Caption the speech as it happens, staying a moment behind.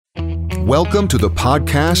Welcome to the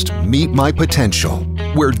podcast Meet My Potential,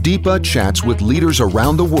 where Deepa chats with leaders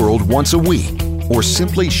around the world once a week or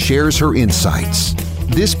simply shares her insights.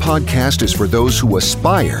 This podcast is for those who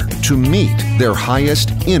aspire to meet their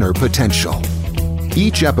highest inner potential.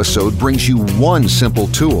 Each episode brings you one simple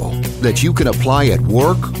tool that you can apply at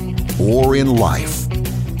work or in life.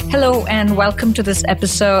 Hello and welcome to this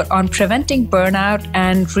episode on preventing burnout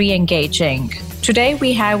and re-engaging. Today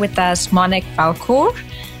we have with us Monique Valcourt.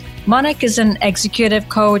 Monique is an executive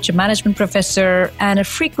coach, a management professor, and a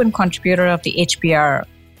frequent contributor of the HBR.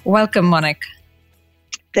 Welcome, Monique.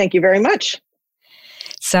 Thank you very much.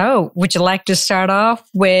 So, would you like to start off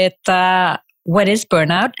with what is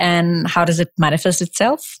burnout and how does it manifest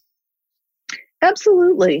itself?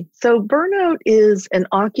 Absolutely. So burnout is an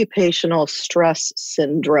occupational stress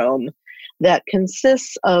syndrome that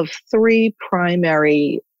consists of three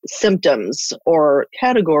primary symptoms or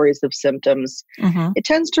categories of symptoms. It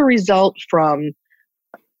tends to result from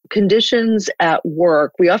conditions at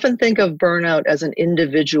work. We often think of burnout as an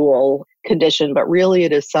individual condition, but really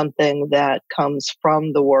it is something that comes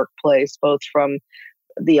from the workplace, both from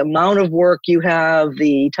the amount of work you have,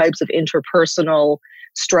 the types of interpersonal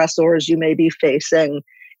stressors you may be facing,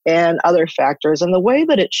 and other factors. And the way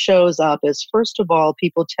that it shows up is, first of all,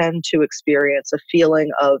 people tend to experience a feeling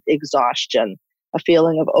of exhaustion, a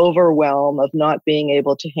feeling of overwhelm, of not being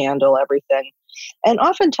able to handle everything. And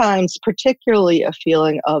oftentimes, particularly a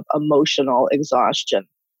feeling of emotional exhaustion,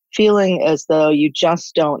 feeling as though you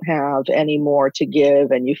just don't have any more to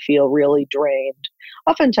give and you feel really drained.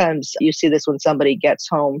 Oftentimes, you see this when somebody gets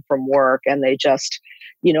home from work and they just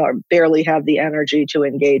barely have the energy to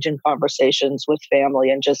engage in conversations with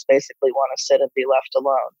family and just basically want to sit and be left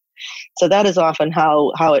alone. So that is often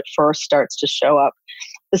how it first starts to show up.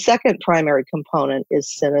 The second primary component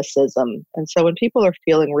is cynicism. And so when people are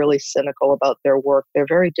feeling really cynical about their work, they're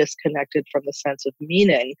very disconnected from the sense of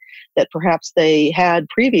meaning that perhaps they had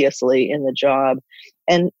previously in the job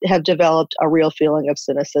and have developed a real feeling of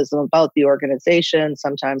cynicism about the organization,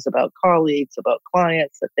 sometimes about colleagues, about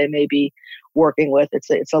clients that they may be working with.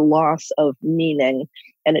 It's a loss of meaning,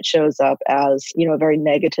 and it shows up as, a very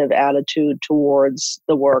negative attitude towards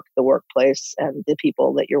the work, the workplace, and the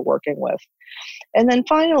people that you're working with. And then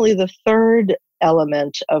finally, the third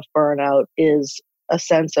element of burnout is a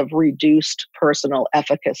sense of reduced personal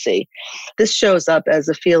efficacy. This shows up as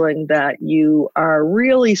a feeling that you are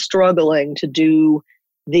really struggling to do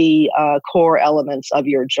the core elements of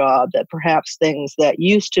your job, that perhaps things that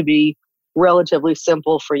used to be relatively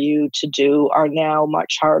simple for you to do are now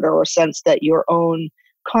much harder, or sense that your own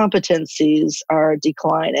competencies are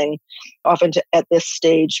declining. Often at this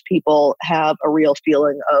stage, people have a real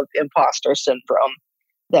feeling of imposter syndrome,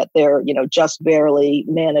 that they're, just barely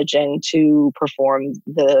managing to perform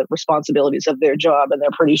the responsibilities of their job, and they're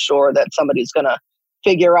pretty sure that somebody's going to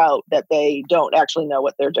figure out that they don't actually know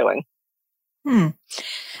what they're doing.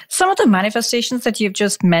 Some of the manifestations that you've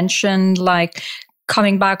just mentioned, like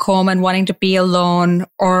coming back home and wanting to be alone,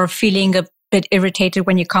 or feeling a bit irritated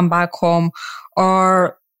when you come back home,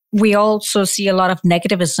 or we also see a lot of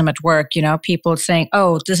negativism at work, people saying,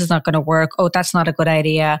 oh, this is not going to work. Oh, that's not a good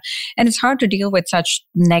idea. And it's hard to deal with such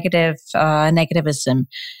negativism.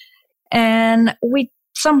 And we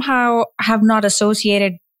somehow have not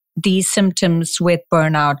associated these symptoms with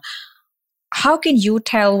burnout. How can you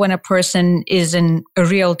tell when a person is in a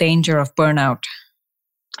real danger of burnout?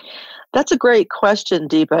 That's a great question,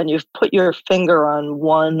 Deepa, and you've put your finger on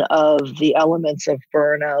one of the elements of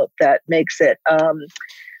burnout that makes it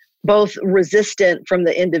both resistant from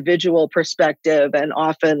the individual perspective and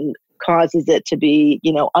often causes it to be,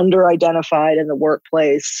 under-identified in the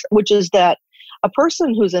workplace, which is that a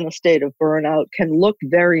person who's in a state of burnout can look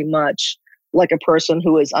very much like a person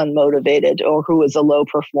who is unmotivated or who is a low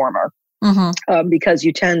performer. Because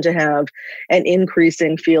you tend to have an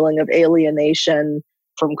increasing feeling of alienation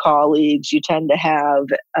from colleagues. You tend to have,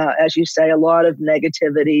 as you say, a lot of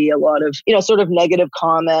negativity, a lot of, sort of negative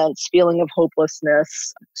comments, feeling of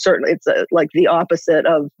hopelessness. Certainly, it's like the opposite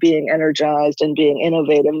of being energized and being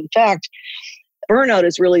innovative. In fact, burnout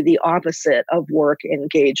is really the opposite of work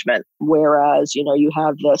engagement, whereas, you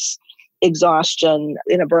have this exhaustion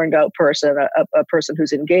in a burned out person. A person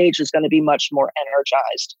who's engaged is going to be much more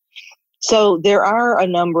energized. So there are a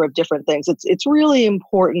number of different things. It's really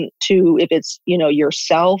important to, if it's,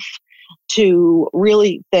 yourself, to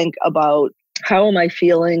really think about, how am I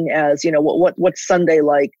feeling as, what's Sunday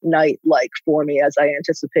night like for me as I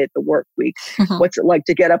anticipate the work week? What's it like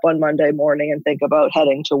to get up on Monday morning and think about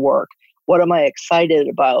heading to work? What am I excited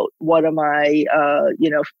about? What am I,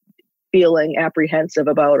 feeling apprehensive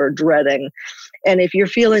about or dreading? And if you're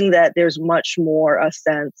feeling that there's much more a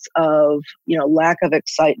sense of, lack of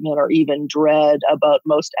excitement or even dread about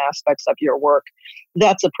most aspects of your work,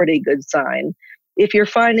 that's a pretty good sign. If you're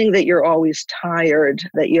finding that you're always tired,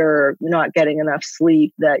 that you're not getting enough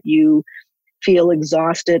sleep, that you feel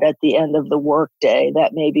exhausted at the end of the workday,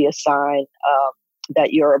 that may be a sign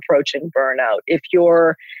that you're approaching burnout.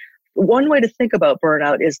 One way to think about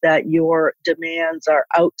burnout is that your demands are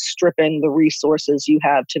outstripping the resources you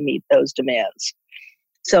have to meet those demands.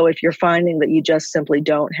 So if you're finding that you just simply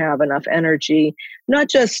don't have enough energy, not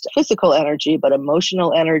just physical energy, but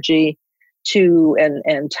emotional energy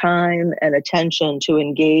and time and attention to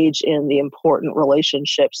engage in the important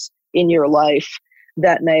relationships in your life,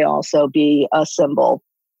 that may also be a symbol.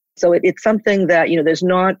 So it's something that, there's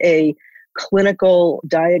not a clinical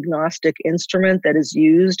diagnostic instrument that is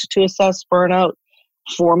used to assess burnout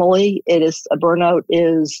formally. Burnout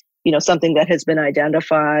is, something that has been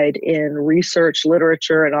identified in research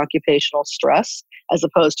literature and occupational stress, as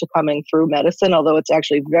opposed to coming through medicine, although it's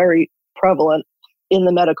actually very prevalent in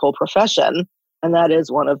the medical profession. And that is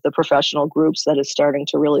one of the professional groups that is starting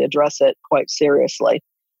to really address it quite seriously.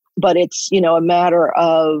 But it's, a matter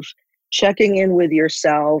of checking in with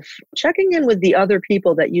yourself, checking in with the other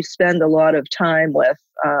people that you spend a lot of time with.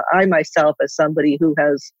 I myself, as somebody who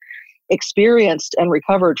has experienced and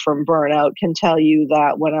recovered from burnout, can tell you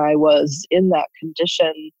that when I was in that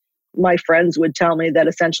condition, my friends would tell me that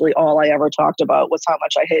essentially all I ever talked about was how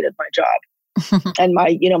much I hated my job. And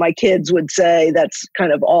my kids would say that's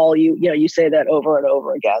kind of all you say that over and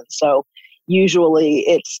over again. So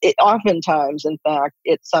usually oftentimes, in fact,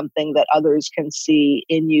 it's something that others can see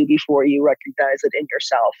in you before you recognize it in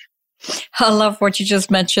yourself. I love what you just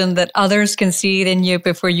mentioned, that others can see it in you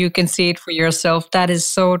before you can see it for yourself. That is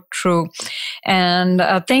so true. And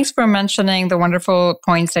thanks for mentioning the wonderful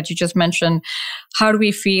points that you just mentioned. How do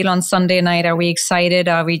we feel on Sunday night? Are we excited?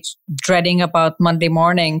 Are we dreading about Monday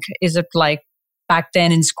morning? Is it like back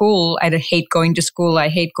then in school? I hate going to school. I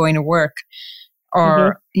hate going to work.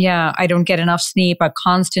 Or, I don't get enough sleep. I'm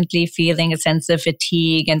constantly feeling a sense of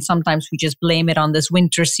fatigue. And sometimes we just blame it on this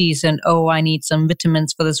winter season. Oh, I need some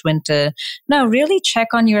vitamins for this winter. No, really check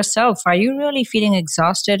on yourself. Are you really feeling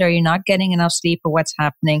exhausted? Are you not getting enough sleep, or what's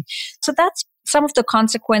happening? So that's some of the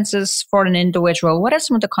consequences for an individual. What are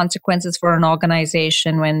some of the consequences for an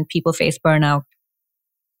organization when people face burnout?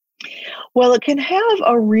 Well, it can have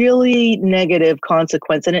a really negative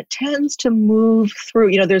consequence, and it tends to move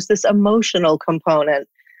through. There's this emotional component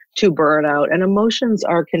to burnout, and emotions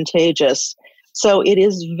are contagious. So it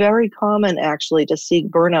is very common actually to see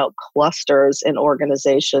burnout clusters in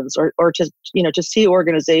organizations, or to see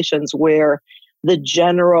organizations where the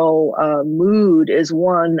general mood is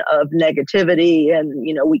one of negativity, and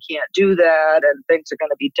we can't do that, and things are going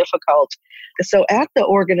to be difficult. So at the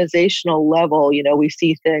organizational level, we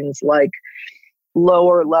see things like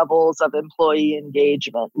lower levels of employee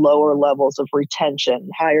engagement, lower levels of retention,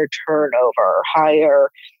 higher turnover, higher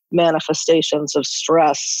manifestations of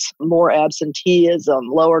stress, more absenteeism,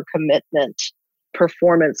 lower commitment.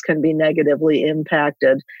 Performance can be negatively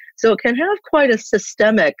impacted. So it can have quite a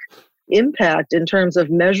systemic impact in terms of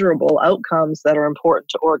measurable outcomes that are important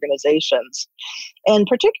to organizations. And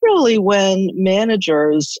particularly when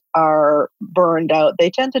managers are burned out, they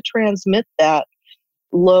tend to transmit that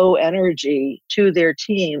low energy to their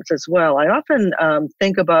teams as well. I often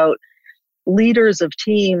think about leaders of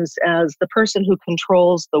teams as the person who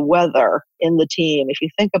controls the weather in the team. If you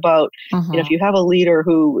think about, if you have a leader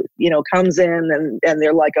who, comes in and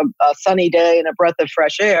they're like a sunny day and a breath of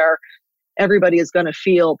fresh air, everybody is going to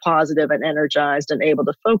feel positive and energized and able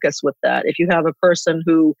to focus with that. If you have a person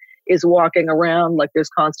who is walking around like there's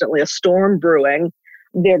constantly a storm brewing,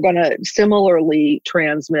 they're going to similarly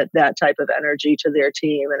transmit that type of energy to their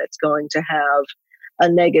team, and it's going to have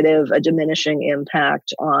a diminishing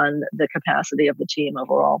impact on the capacity of the team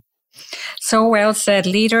overall. So well said.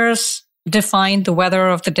 Leaders define the weather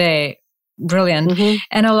of the day. Brilliant.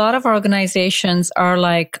 And a lot of organizations are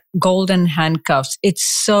like golden handcuffs. It's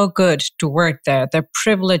so good to work there. The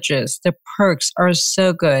privileges, the perks are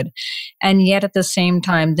so good. And yet at the same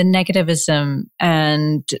time, the negativism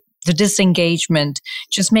and the disengagement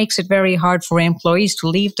just makes it very hard for employees to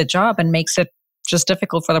leave the job and makes it just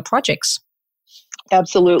difficult for the projects.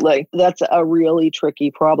 Absolutely. That's a really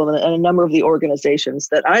tricky problem. And a number of the organizations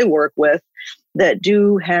that I work with that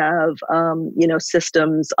do have,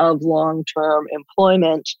 systems of long-term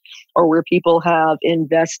employment, or where people have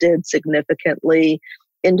invested significantly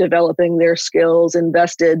in developing their skills,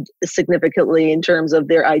 invested significantly in terms of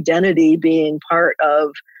their identity being part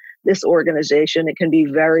of this organization, it can be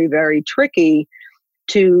very, very tricky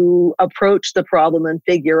to approach the problem and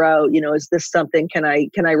figure out, is this something, can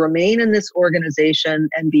I remain in this organization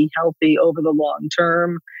and be healthy over the long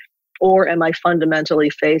term? Or am I fundamentally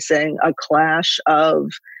facing a clash of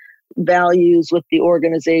values with the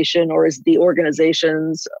organization, or is the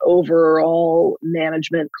organization's overall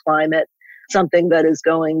management climate something that is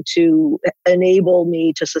going to enable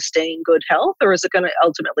me to sustain good health, or is it going to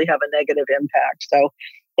ultimately have a negative impact? So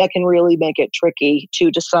that can really make it tricky to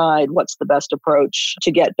decide what's the best approach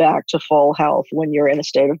to get back to full health when you're in a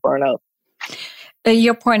state of burnout.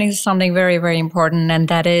 You're pointing to something very, very important, and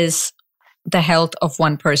that is the health of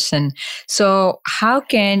one person. So how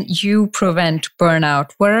can you prevent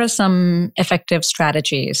burnout? What are some effective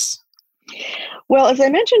strategies? Well, as I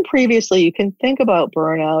mentioned previously, you can think about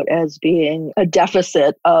burnout as being a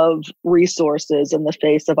deficit of resources in the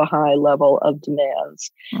face of a high level of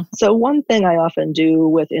demands. Mm-hmm. So one thing I often do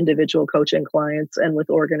with individual coaching clients and with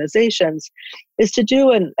organizations is to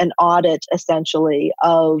do an audit, essentially,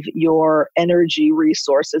 of your energy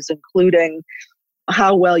resources, including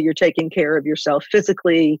how well you're taking care of yourself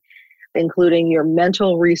physically, including your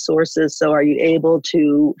mental resources. So are you able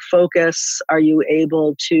to focus? Are you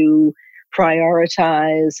able to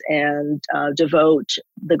prioritize and devote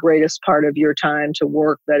the greatest part of your time to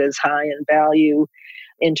work that is high in value?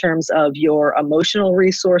 In terms of your emotional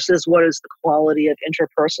resources, what is the quality of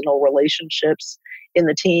interpersonal relationships in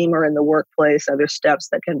the team or in the workplace? Are there steps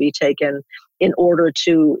that can be taken in order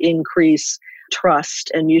to increase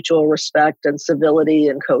trust and mutual respect and civility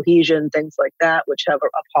and cohesion, things like that, which have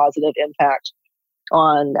a positive impact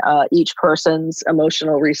on each person's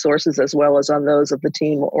emotional resources as well as on those of the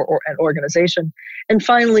team or an organization? And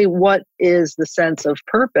finally, what is the sense of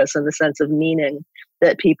purpose and the sense of meaning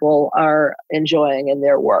that people are enjoying in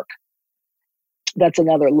their work? That's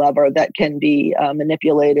another lever that can be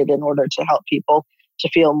manipulated in order to help people to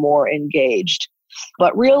feel more engaged.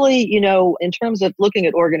 But really, in terms of looking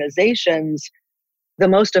at organizations, the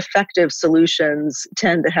most effective solutions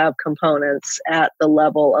tend to have components at the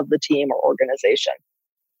level of the team or organization.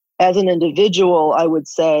 As an individual, I would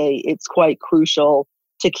say it's quite crucial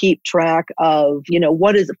to keep track of,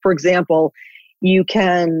 what is, for example, you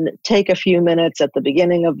can take a few minutes at the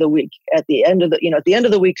beginning of the week, at the end of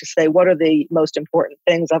the week, to say, what are the most important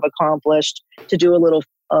things I've accomplished, to do a little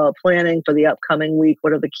planning for the upcoming week.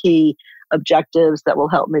 What are the key objectives that will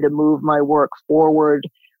help me to move my work forward?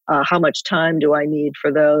 How much time do I need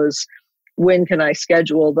for those? When can I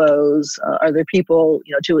schedule those? Are there people,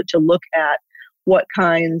 to look at what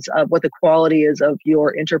the quality is of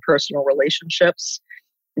your interpersonal relationships?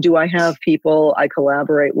 Do I have people I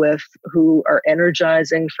collaborate with who are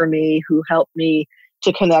energizing for me, who help me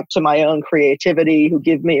to connect to my own creativity, who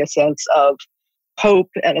give me a sense of hope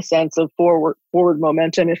and a sense of forward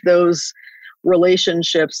momentum? If those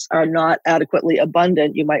relationships are not adequately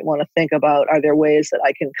abundant, you might want to think about, are there ways that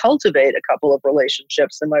I can cultivate a couple of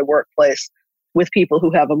relationships in my workplace with people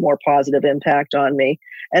who have a more positive impact on me?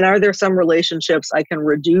 And are there some relationships I can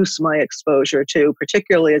reduce my exposure to,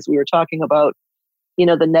 particularly as we were talking about,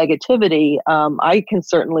 the negativity? I can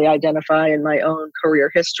certainly identify in my own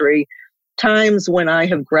career history times when I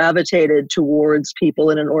have gravitated towards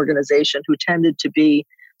people in an organization who tended to be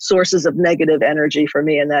sources of negative energy for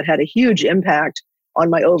me, and that had a huge impact on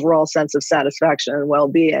my overall sense of satisfaction and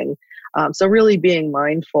well-being. So really being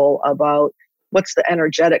mindful about what's the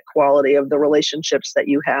energetic quality of the relationships that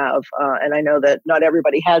you have. And I know that not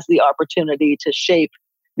everybody has the opportunity to shape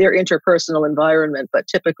their interpersonal environment, but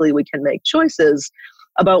typically we can make choices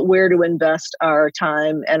about where to invest our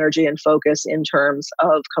time, energy, and focus in terms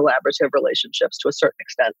of collaborative relationships to a certain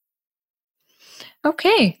extent.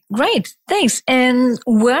 Okay, great. Thanks. And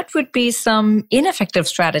what would be some ineffective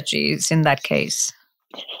strategies in that case?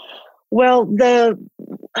 Well, the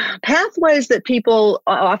pathways that people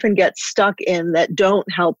often get stuck in that don't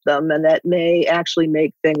help them and that may actually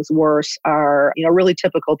make things worse are, a really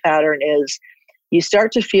typical pattern is you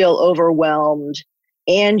start to feel overwhelmed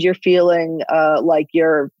and you're feeling like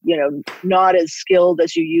you're, not as skilled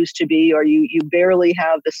as you used to be, or you barely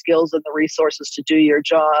have the skills and the resources to do your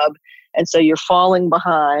job. And so you're falling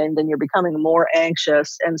behind and you're becoming more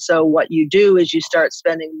anxious. And so what you do is you start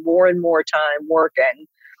spending more and more time working.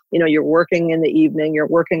 You're working in the evening, you're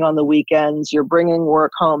working on the weekends, you're bringing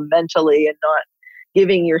work home mentally and not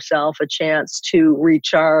giving yourself a chance to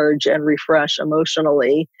recharge and refresh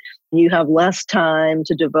emotionally. You have less time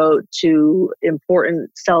to devote to important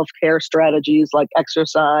self-care strategies like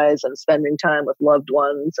exercise and spending time with loved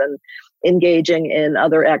ones and engaging in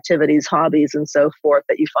other activities, hobbies, and so forth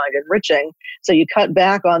that you find enriching. So you cut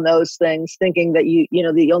back on those things, thinking that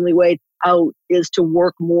the only way out is to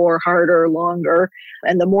work more, harder, longer.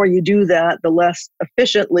 And the more you do that, the less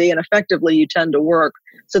efficiently and effectively you tend to work.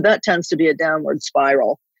 So that tends to be a downward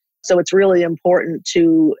spiral. So it's really important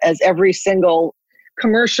to, as every single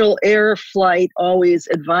commercial air flight always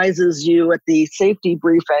advises you at the safety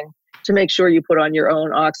briefing, to make sure you put on your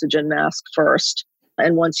own oxygen mask first.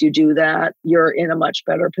 And once you do that, you're in a much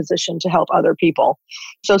better position to help other people.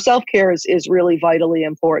 So self-care is really vitally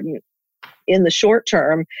important in the short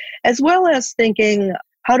term, as well as thinking,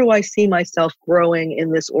 how do I see myself growing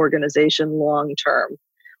in this organization long term?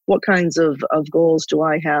 What kinds of goals do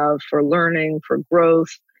I have for learning, for growth,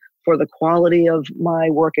 for the quality of my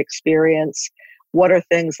work experience? What are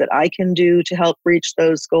things that I can do to help reach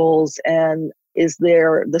those goals? And is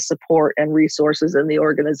there the support and resources in the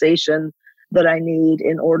organization that I need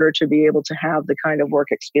in order to be able to have the kind of work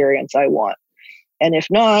experience I want? And if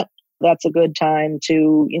not, that's a good time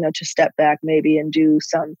to step back maybe and do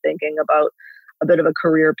some thinking about a bit of a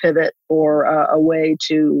career pivot or a way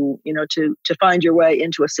to find your way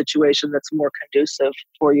into a situation that's more conducive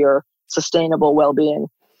for your sustainable well-being.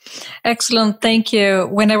 Excellent. Thank you.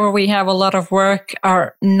 Whenever we have a lot of work,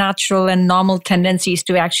 our natural and normal tendencies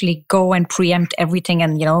to actually go and preempt everything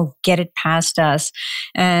and, get it past us.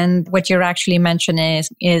 And what you're actually mentioning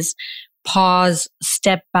is pause,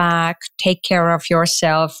 step back, take care of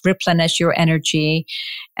yourself, replenish your energy,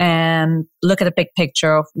 and look at the big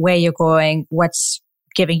picture of where you're going, what's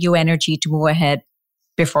giving you energy to move ahead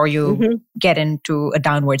before you get into a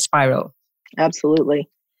downward spiral. Absolutely.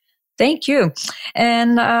 Thank you.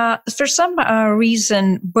 And for some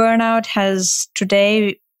reason, burnout has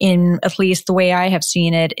today, in at least the way I have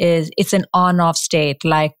seen it, is it's an on-off state.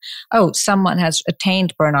 Like, someone has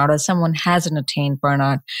attained burnout or someone hasn't attained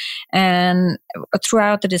burnout. And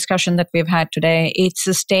throughout the discussion that we've had today, it's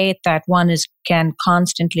a state that one can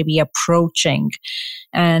constantly be approaching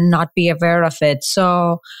and not be aware of it.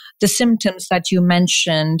 So the symptoms that you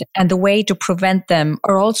mentioned and the way to prevent them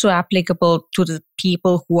are also applicable to the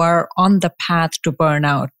people who are on the path to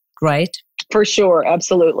burnout, right? For sure,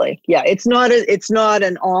 absolutely. Yeah, it's not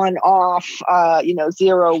an on-off,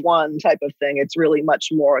 0-1 type of thing. It's really much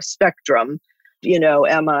more a spectrum.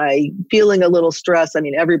 Am I feeling a little stressed? I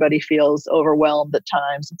mean, everybody feels overwhelmed at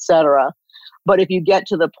times, et cetera. But if you get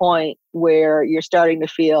to the point where you're starting to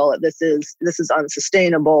feel this is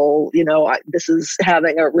unsustainable, this is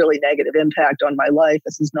having a really negative impact on my life.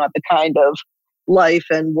 This is not the kind of life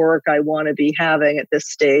and work I want to be having at this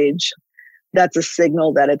stage. That's a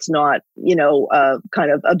signal that it's not,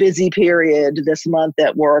 kind of a busy period this month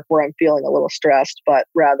at work where I'm feeling a little stressed, but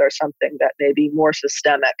rather something that may be more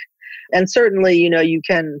systemic. And certainly, you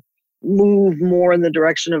can move more in the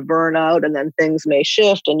direction of burnout, and then things may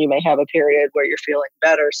shift and you may have a period where you're feeling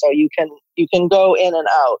better. So you can go in and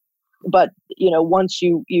out. But, once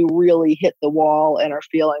you really hit the wall and are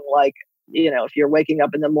feeling like, if you're waking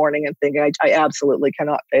up in the morning and thinking, I absolutely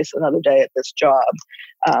cannot face another day at this job,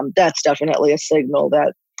 that's definitely a signal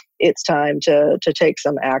that it's time to take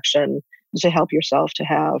some action to help yourself to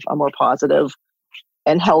have a more positive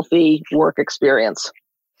and healthy work experience.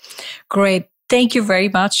 Great. Thank you very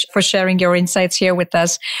much for sharing your insights here with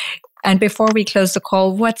us. And before we close the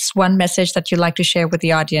call, what's one message that you'd like to share with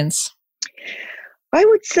the audience? I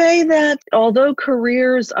would say that although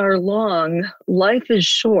careers are long, life is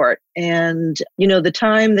short. And, the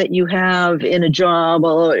time that you have in a job,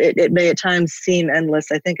 although it may at times seem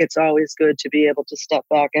endless, I think it's always good to be able to step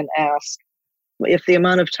back and ask, if the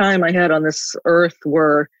amount of time I had on this earth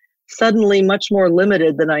were suddenly much more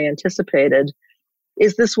limited than I anticipated,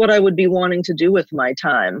 is this what I would be wanting to do with my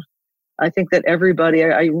time? I think that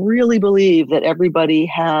I really believe that everybody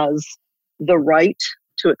has the right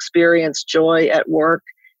to experience joy at work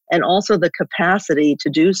and also the capacity to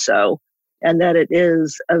do so. And that it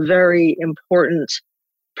is a very important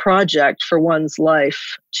project for one's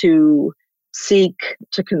life to seek,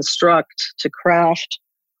 to construct, to craft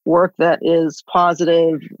work that is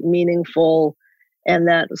positive, meaningful, and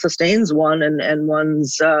that sustains one and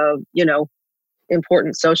one's,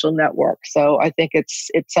 important social network. So I think it's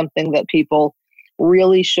something that people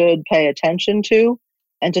really should pay attention to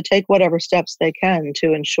and to take whatever steps they can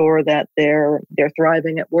to ensure that they're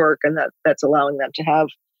thriving at work and that's allowing them to have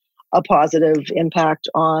a positive impact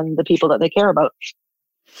on the people that they care about.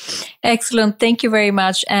 Excellent. Thank you very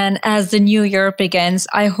much. And as the new year begins,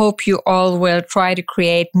 I hope you all will try to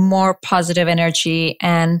create more positive energy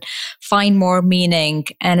and find more meaning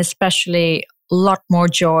and especially a lot more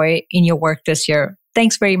joy in your work this year.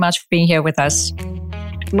 Thanks very much for being here with us.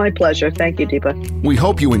 My pleasure. Thank you, Deepa. We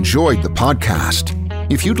hope you enjoyed the podcast.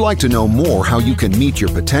 If you'd like to know more how you can meet your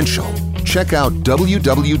potential, check out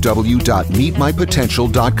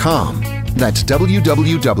www.meetmypotential.com. That's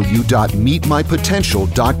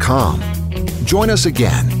www.meetmypotential.com. Join us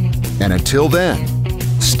again. And until then,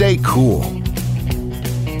 stay cool.